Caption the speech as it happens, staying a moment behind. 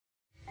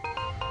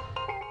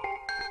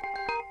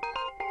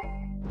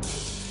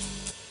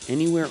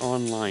Anywhere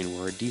online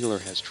where a dealer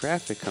has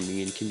traffic coming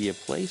in can be a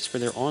place for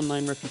their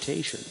online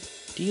reputation.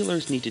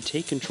 Dealers need to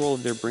take control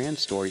of their brand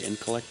story and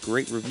collect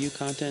great review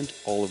content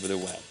all over the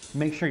web.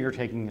 Make sure you're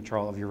taking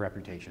control of your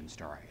reputation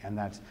story. And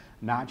that's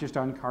not just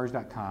on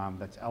cars.com,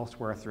 that's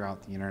elsewhere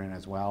throughout the internet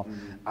as well.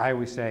 I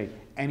always say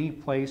any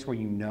place where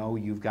you know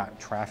you've got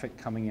traffic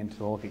coming in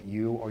to look at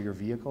you or your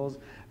vehicles,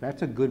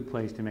 that's a good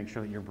place to make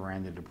sure that you're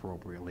branded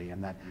appropriately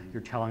and that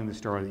you're telling the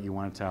story that you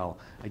want to tell.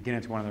 Again,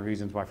 it's one of the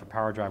reasons why for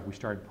PowerDrive we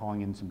started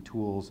pulling in some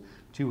tools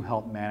to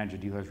help manage a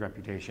dealer's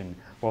reputation,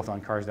 both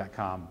on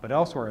cars.com, but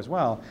elsewhere as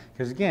well.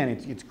 Because again,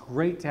 it's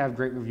great to have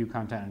great review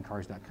content on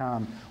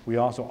cars.com. We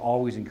also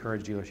always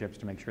encourage dealerships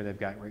to make sure they've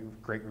got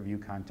great review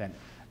content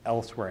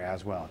elsewhere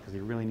as well, because they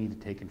really need to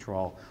take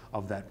control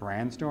of that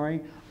brand story.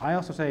 I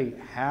also say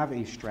have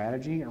a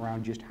strategy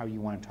around just how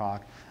you want to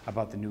talk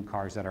about the new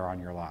cars that are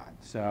on your lot.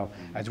 So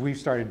as we've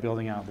started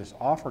building out this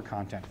offer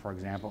content, for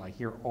example, I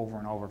hear over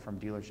and over from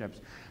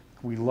dealerships,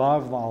 we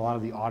love a lot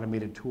of the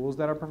automated tools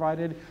that are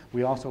provided.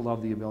 We also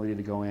love the ability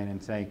to go in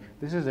and say,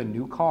 this is a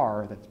new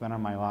car that's been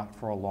on my lot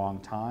for a long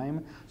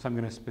time, so I'm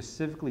going to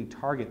specifically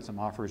target some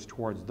offers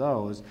towards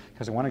those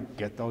because I want to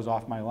get those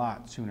off my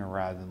lot sooner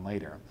rather than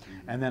later.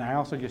 And then I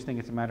also just think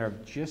it's a matter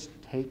of just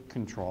take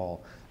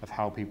control of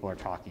how people are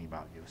talking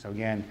about you. So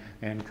again,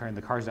 in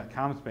the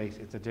cars.com space,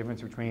 it's a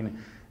difference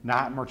between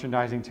not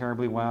merchandising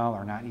terribly well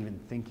or not even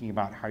thinking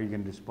about how you're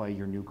going to display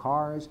your new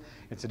cars.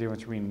 It's a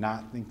difference between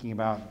not thinking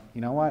about,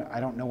 you know what, I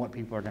don't know what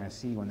people are going to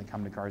see when they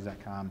come to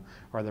cars.com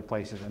or other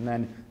places. And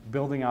then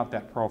building out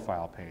that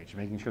profile page,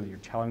 making sure that you're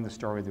telling the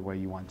story the way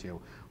you want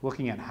to,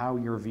 looking at how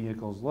your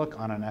vehicles look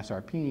on an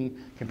SRP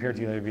compared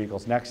to the other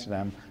vehicles next to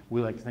them.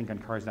 We like to think on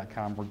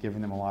cars.com we're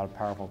giving them a lot of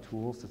powerful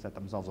tools to set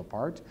themselves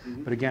apart.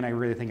 But again, I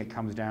really think it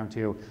comes down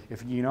to,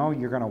 if you know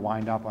you're going to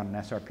wind up on an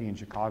SRP in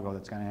Chicago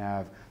that's going to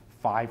have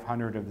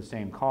 500 of the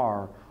same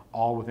car,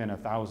 all within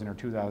 $1,000 or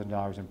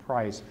 $2,000 in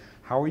price,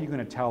 how are you going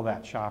to tell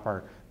that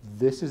shopper,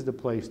 this is the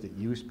place that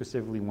you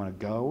specifically want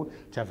to go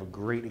to have a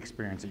great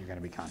experience that you're going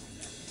to be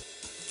confident in?